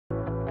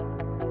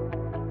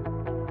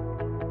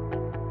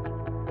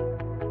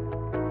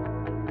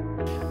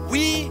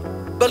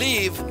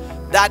believe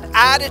that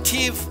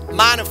additive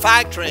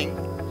manufacturing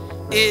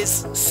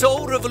is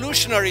so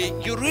revolutionary,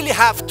 you really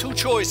have two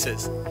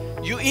choices.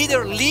 You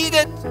either lead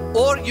it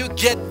or you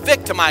get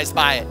victimized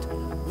by it.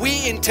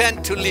 We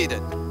intend to lead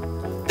it.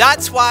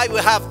 That's why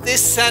we have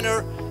this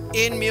center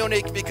in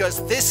Munich,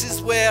 because this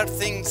is where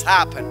things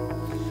happen.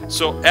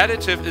 So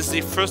additive is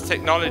the first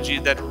technology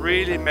that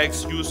really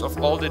makes use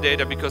of all the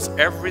data, because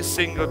every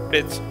single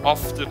bit of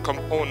the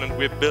component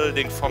we're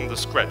building from the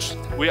scratch.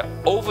 We're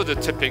over the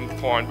tipping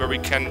point where we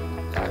can,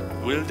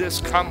 will this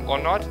come or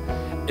not?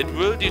 It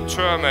will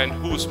determine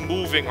who's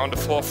moving on the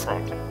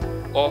forefront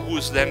or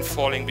who's then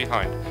falling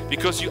behind.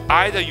 Because you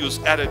either use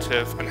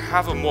additive and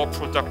have a more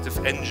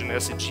productive engine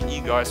as the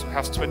GE guys who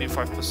has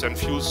 25%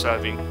 fuel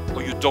saving,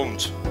 or you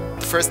don't.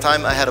 The first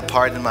time I had a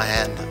part in my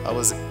hand, I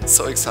was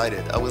so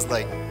excited. I was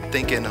like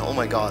thinking, oh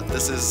my God,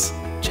 this is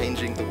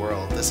changing the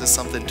world. This is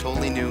something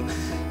totally new,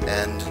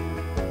 and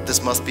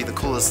this must be the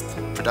coolest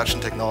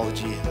production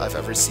technology I've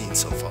ever seen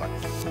so far.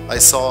 I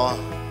saw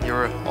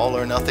your all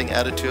or nothing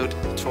attitude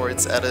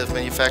towards additive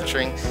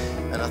manufacturing,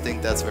 and I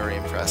think that's very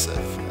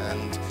impressive.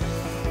 And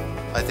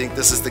I think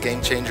this is the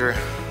game changer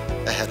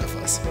ahead of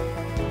us.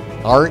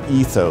 Our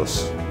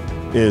ethos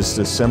is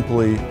to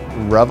simply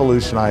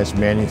revolutionize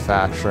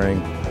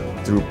manufacturing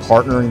through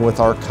partnering with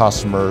our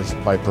customers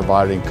by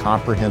providing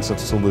comprehensive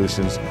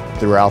solutions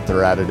throughout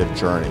their additive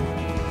journey.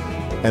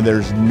 And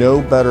there's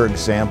no better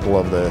example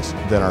of this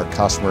than our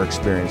customer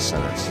experience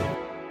centers.